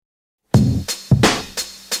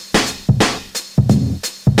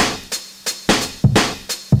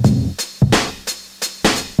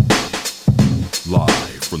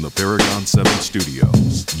the Paragon 7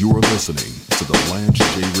 studios, you are listening to the Lance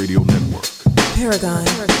J Radio Network. Paragon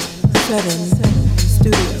 7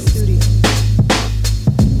 Studios.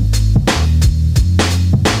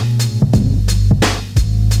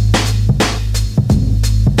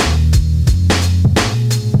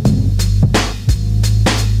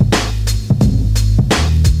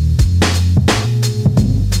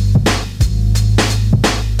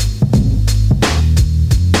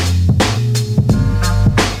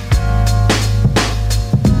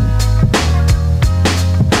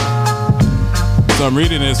 So I'm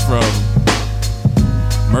reading this from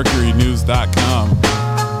mercurynews.com.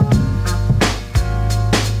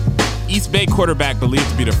 East Bay quarterback believed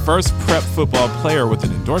to be the first prep football player with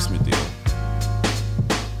an endorsement deal.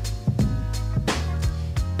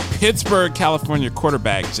 Pittsburgh, California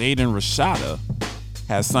quarterback Jaden Rashada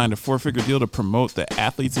has signed a 4-figure deal to promote the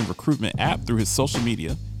athletes and recruitment app through his social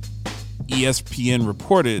media. ESPN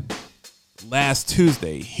reported last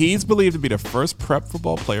Tuesday, he's believed to be the first prep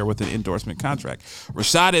football player with an endorsement contract.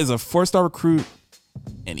 Rashada is a 4-star recruit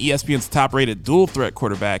and ESPN's top-rated dual-threat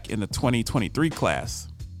quarterback in the 2023 class.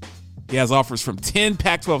 He has offers from 10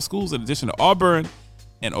 Pac-12 schools in addition to Auburn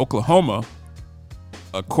and Oklahoma,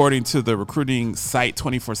 according to the recruiting site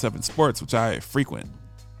 24/7 Sports, which I frequent.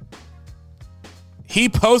 He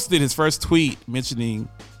posted his first tweet mentioning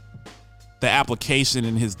the application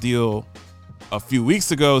in his deal a few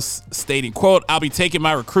weeks ago, stating, quote, "I'll be taking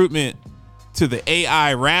my recruitment to the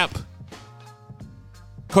AI ramp.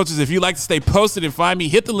 Coaches, if you'd like to stay posted and find me,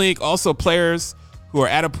 hit the link. Also, players who are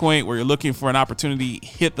at a point where you're looking for an opportunity,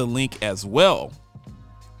 hit the link as well."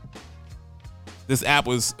 This app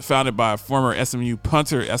was founded by a former SMU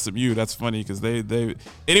punter. SMU, that's funny because they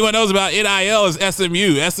anyone knows about NIL is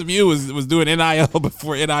SMU. SMU was doing NIL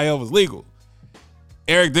before NIL was legal.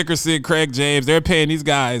 Eric Dickerson, Craig James, they're paying these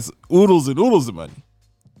guys oodles and oodles of money.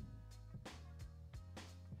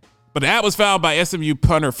 But the app was founded by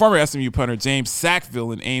former SMU punter James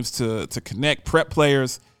Sackville, and aims to connect prep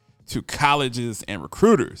players to colleges and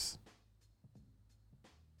recruiters.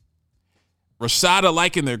 Rashada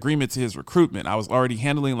likened the agreement to his recruitment. "I was already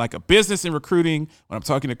handling like a business in recruiting. When I'm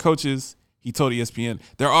talking to coaches," he told ESPN,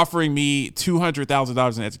 "they're offering me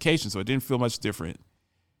 $200,000 in education, so it didn't feel much different.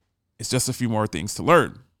 It's just a few more things to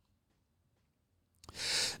learn."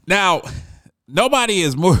 Now, nobody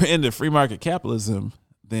is more into free market capitalism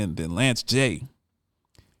than Lance J.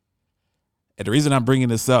 And the reason I'm bringing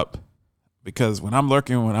this up, because when I'm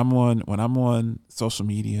on social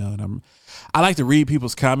media, and I like to read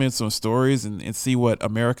people's comments on stories and see what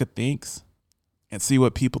America thinks and see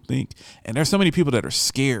what people think. And there's so many people that are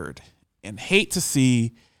scared and hate to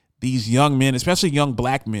see these young men, especially young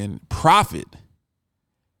black men, profit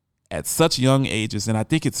at such young ages. And I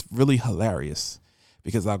think it's really hilarious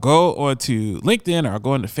because I'll go onto LinkedIn or I'll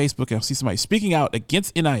go into Facebook and I'll see somebody speaking out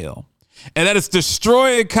against NIL. And that is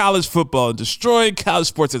destroying college football and destroying college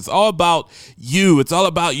sports. It's all about you. It's all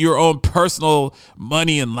about your own personal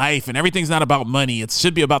money and life. And everything's not about money. It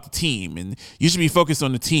should be about the team. And you should be focused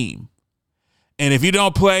on the team. And if you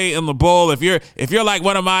don't play in the bowl, if you're like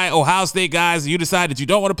one of my Ohio State guys and you decide that you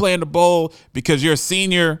don't want to play in the bowl because you're a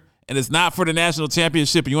senior and it's not for the national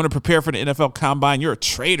championship and you want to prepare for the NFL combine, you're a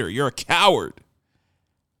traitor. You're a coward.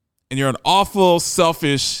 And you're an awful,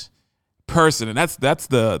 selfish person. And that's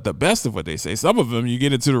the best of what they say. Some of them, you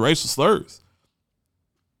get into the racial slurs.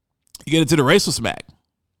 You get into the racial smack.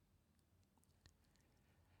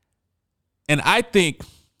 And I think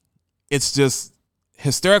it's just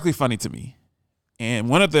hysterically funny to me. And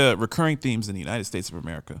one of the recurring themes in the United States of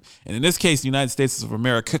America, and in this case, the United States of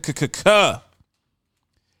America,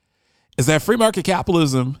 is that free market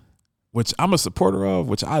capitalism, which I'm a supporter of,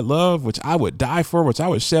 which I love, which I would die for, which I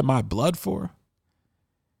would shed my blood for.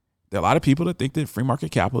 There are a lot of people that think that free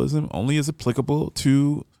market capitalism only is applicable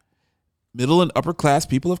to middle and upper class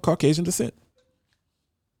people of Caucasian descent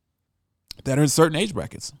that are in certain age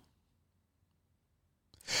brackets.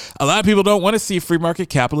 A lot of people don't want to see free market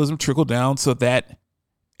capitalism trickle down so that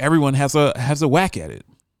everyone has a whack at it.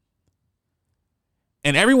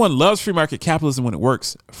 And everyone loves free market capitalism when it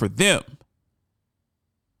works for them.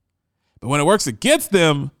 But when it works against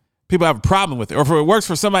them, people have a problem with it. Or if it works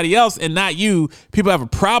for somebody else and not you, people have a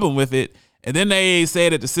problem with it. And then they say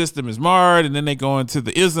that the system is marred, and then they go into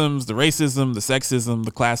the isms, the racism, the sexism,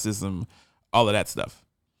 the classism, all of that stuff.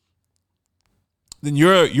 Then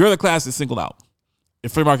you're the class that's singled out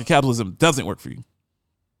if free market capitalism doesn't work for you.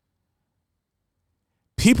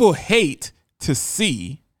 People hate to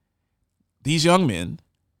see these young men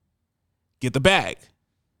get the bag.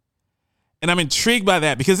 And I'm intrigued by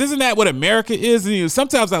that, because isn't that what America is? And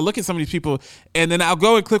sometimes I look at some of these people and then I'll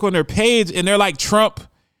go and click on their page and they're like Trump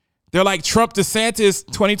They're like Trump DeSantis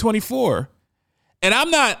 2024. And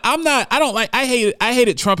I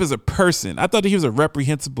hated Trump as a person. I thought that he was a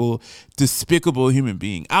reprehensible, despicable human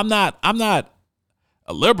being. I'm not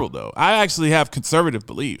a liberal though. I actually have conservative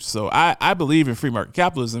beliefs. So I believe in free market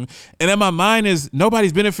capitalism. And in my mind is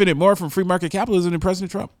nobody's benefited more from free market capitalism than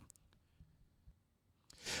President Trump.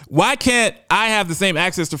 Why can't I have the same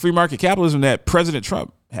access to free market capitalism that President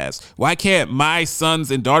Trump has? Why can't my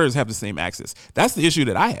sons and daughters have the same access? That's the issue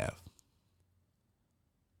that I have.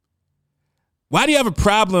 Why do you have a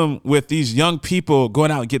problem with these young people going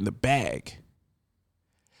out and getting the bag?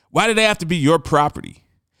 Why do they have to be your property?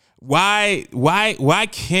 Why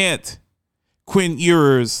can't Quinn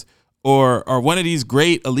Ewers or one of these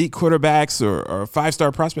great elite quarterbacks or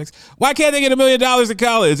five-star prospects, why can't they get $1 million in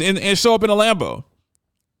college and show up in a Lambo?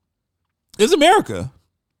 It's America.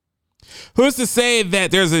 Who's to say that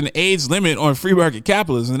there's an age limit on free market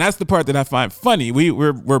capitalism? And that's the part that I find funny.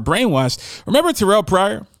 We're brainwashed. Remember Terrell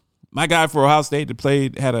Pryor? My guy for Ohio State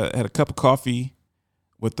that had a cup of coffee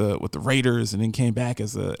with the Raiders and then came back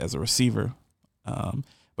as a receiver.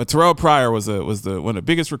 But Terrell Pryor was one of the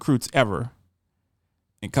biggest recruits ever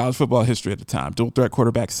in college football history at the time. Dual threat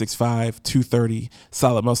quarterback, 6'5", 230,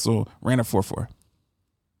 solid muscle, ran a 4.4.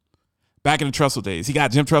 Back in the Tressel days, he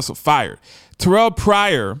got Jim Tressel fired. Terrell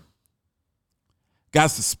Pryor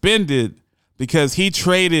got suspended because he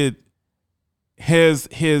traded his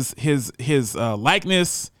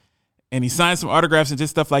likeness. And he signed some autographs and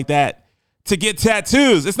just stuff like that to get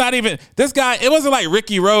tattoos. It's not even this guy. It wasn't like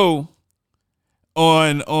Ricky Rowe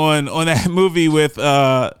on that movie with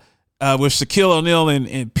Shaquille O'Neal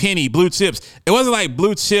and Penny, Blue Chips. It wasn't like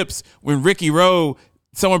Blue Chips when Ricky Rowe,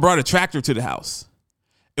 someone brought a tractor to the house.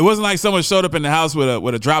 It wasn't like someone showed up in the house with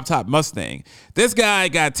a drop top Mustang. This guy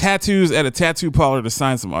got tattoos at a tattoo parlor to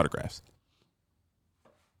sign some autographs.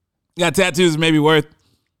 Got tattoos maybe worth,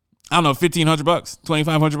 I don't know, $1,500,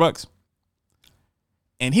 $2,500.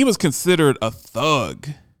 And he was considered a thug.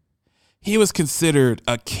 He was considered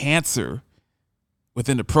a cancer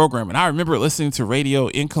within the program. And I remember listening to radio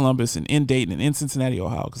in Columbus and in Dayton and in Cincinnati,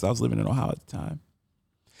 Ohio, because I was living in Ohio at the time.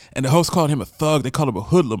 And the host called him a thug. They called him a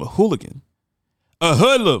hoodlum, a hooligan. A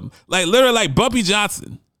hoodlum. Like literally like Bumpy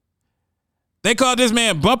Johnson. They called this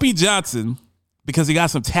man Bumpy Johnson because he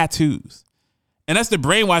got some tattoos. And that's the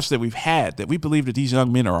brainwash that we've had, that we believe that these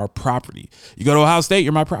young men are our property. You go to Ohio State,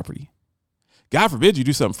 you're my property. God forbid you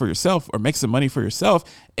do something for yourself or make some money for yourself.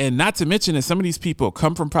 And not to mention that some of these people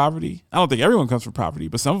come from poverty. I don't think everyone comes from poverty,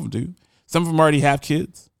 but some of them do. Some of them already have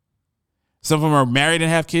kids. Some of them are married and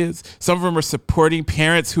have kids. Some of them are supporting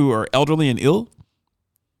parents who are elderly and ill,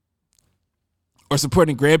 or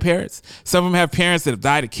supporting grandparents. Some of them have parents that have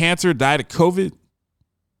died of cancer, died of COVID,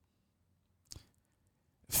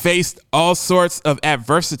 faced all sorts of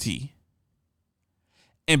adversity.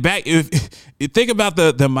 And back, if you think about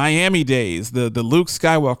the Miami days, the Luke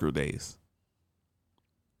Skywalker days.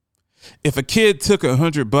 If a kid took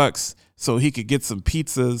 $100 so he could get some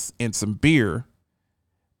pizzas and some beer,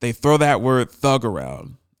 they throw that word thug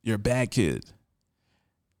around. You're a bad kid.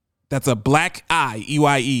 That's a black eye,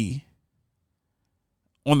 EYE,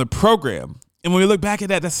 on the program. And when we look back at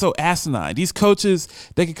that, that's so asinine. These coaches,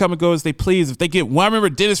 they can come and go as they please. If they get one, I remember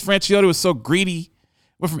Dennis Franciotti was so greedy.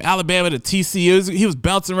 Went from Alabama to TCU. He was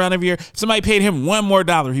bouncing around every year. If somebody paid him $1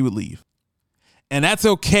 more, he would leave. And that's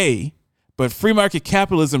okay. But free market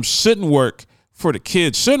capitalism shouldn't work for the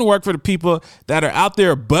kids. Shouldn't work for the people that are out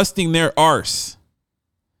there busting their arse.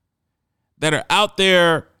 That are out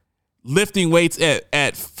there lifting weights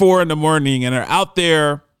at 4 a.m. and are out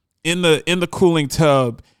there in the cooling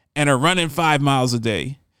tub and are running 5 miles a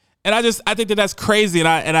day. And I think that that's crazy. And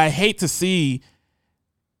I hate to see,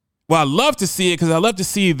 well, I love to see it because I love to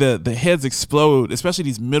see the heads explode, especially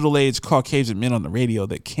these middle-aged Caucasian men on the radio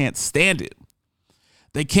that can't stand it.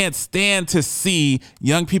 They can't stand to see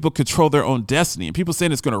young people control their own destiny. And people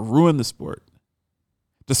saying it's going to ruin the sport.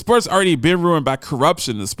 The sport's already been ruined by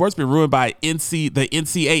corruption. The sport's been ruined by the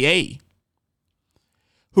NCAA,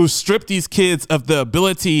 who stripped these kids of the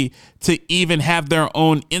ability to even have their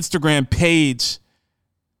own Instagram page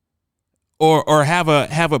or have a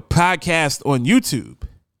podcast on YouTube.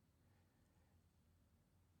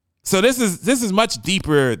 So this is much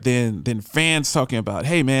deeper than fans talking about,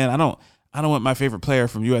 hey man, I don't want my favorite player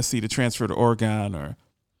from USC to transfer to Oregon, or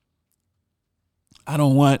I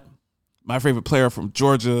don't want my favorite player from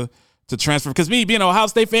Georgia to transfer. Because me being an Ohio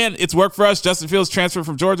State fan, it's worked for us. Justin Fields transferred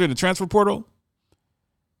from Georgia in the transfer portal.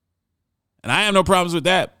 And I have no problems with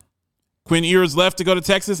that. Quinn Ewers left to go to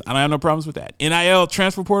Texas. I don't have no problems with that. NIL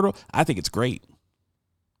transfer portal, I think it's great.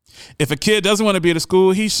 If a kid doesn't want to be at a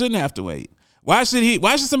school, he shouldn't have to wait. Why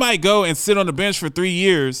should somebody go and sit on the bench for 3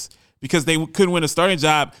 years because they couldn't win a starting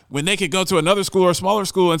job when they could go to another school or a smaller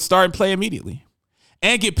school and start and play immediately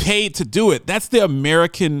and get paid to do it. That's the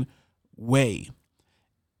American way.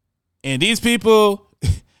 And these people,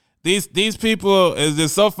 these people is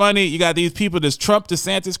just so funny. You got these people, this Trump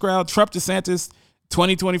DeSantis crowd, Trump DeSantis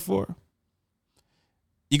 2024.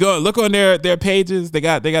 You go look on their pages. They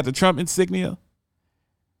got the Trump insignia,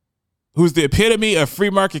 who's the epitome of free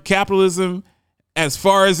market capitalism as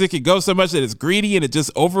far as it can go, so much that it's greedy and it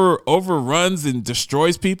just overruns and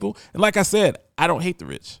destroys people. And like I said, I don't hate the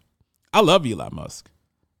rich. I love Elon Musk.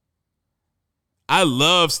 I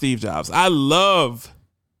love Steve Jobs. I love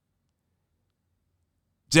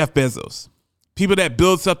Jeff Bezos. People that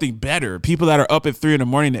build something better, people that are up at 3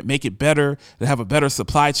 a.m. that make it better, that have a better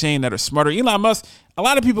supply chain, that are smarter. Elon Musk, a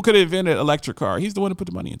lot of people could have invented an electric car. He's the one who put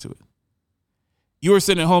the money into it. You were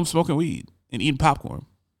sitting at home smoking weed and eating popcorn.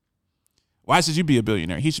 Why should you be a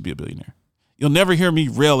billionaire? He should be a billionaire. You'll never hear me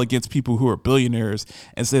rail against people who are billionaires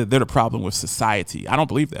and say that they're the problem with society. I don't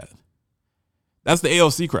believe that. That's the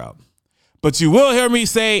AOC crowd. But you will hear me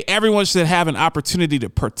say everyone should have an opportunity to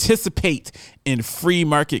participate in free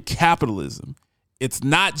market capitalism. It's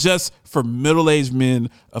not just for middle-aged men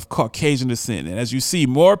of Caucasian descent. And as you see,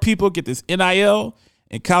 more people get this NIL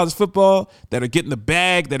in college football that are getting the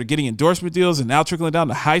bag, that are getting endorsement deals and now trickling down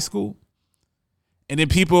to high school. And then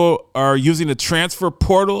people are using the transfer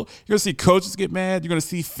portal. You're going to see coaches get mad. You're going to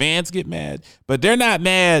see fans get mad. But they're not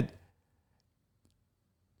mad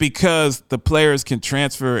because the players can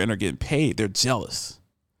transfer and are getting paid. They're jealous.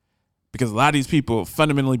 Because a lot of these people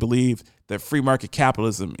fundamentally believe that free market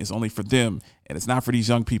capitalism is only for them and it's not for these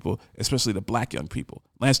young people, especially the black young people.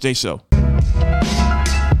 Lance J. Show.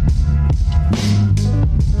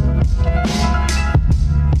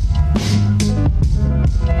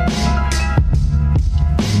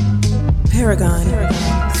 Paragon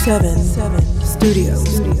 7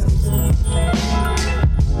 Studios.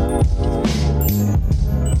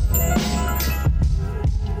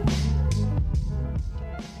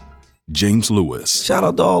 James Lewis. Shout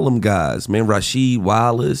out to all them guys, man. Rasheed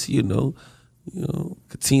Wallace, Katino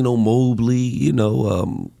Mobley,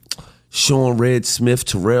 Sean Red Smith,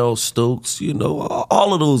 Terrell Stokes,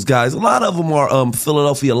 all of those guys. A lot of them are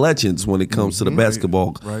Philadelphia legends when it comes to the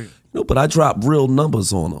basketball. Right. But I drop real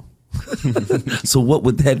numbers on them. So what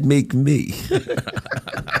would that make me?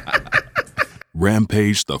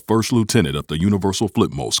 Rampage, the first lieutenant of the Universal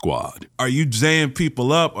Flipmo Squad. Are you jaying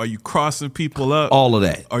people up? Are you crossing people up? All of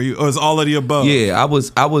that. Or is all of the above? Yeah, I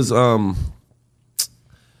was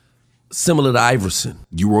similar to Iverson.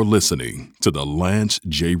 You are listening to the Lance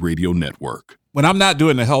J Radio Network. When I'm not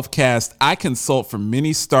doing the HealthCast, I consult for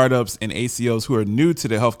many startups and ACOs who are new to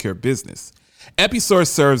the healthcare business. Episource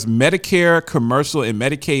serves Medicare, commercial, and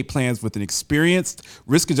Medicaid plans with an experienced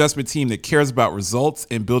risk adjustment team that cares about results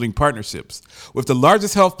and building partnerships. With the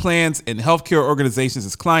largest health plans and healthcare organizations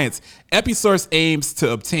as clients, Episource aims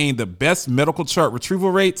to obtain the best medical chart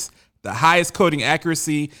retrieval rates, the highest coding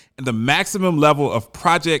accuracy, and the maximum level of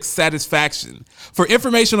project satisfaction. For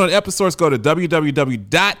information on Episource, go to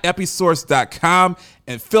www.episource.com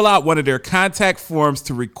and fill out one of their contact forms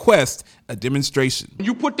to request a demonstration.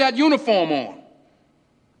 You put that uniform on,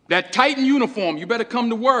 that Titan uniform, you better come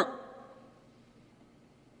to work.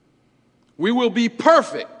 We will be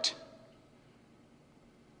perfect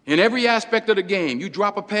in every aspect of the game. You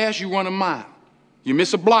drop a pass, you run a mile. You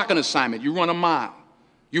miss a blocking assignment, you run a mile.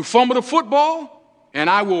 You fumble the football, and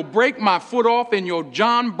I will break my foot off in your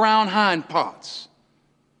John Brown hind parts.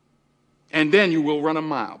 And then you will run a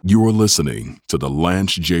mile. You are listening to the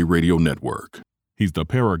Lance J Radio Network. He's the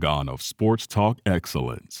paragon of sports talk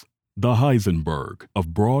excellence, the Heisenberg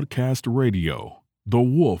of broadcast radio, the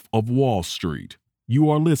Wolf of Wall Street. You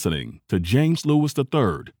are listening to James Lewis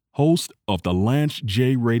III, host of the Lance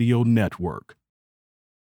J Radio Network.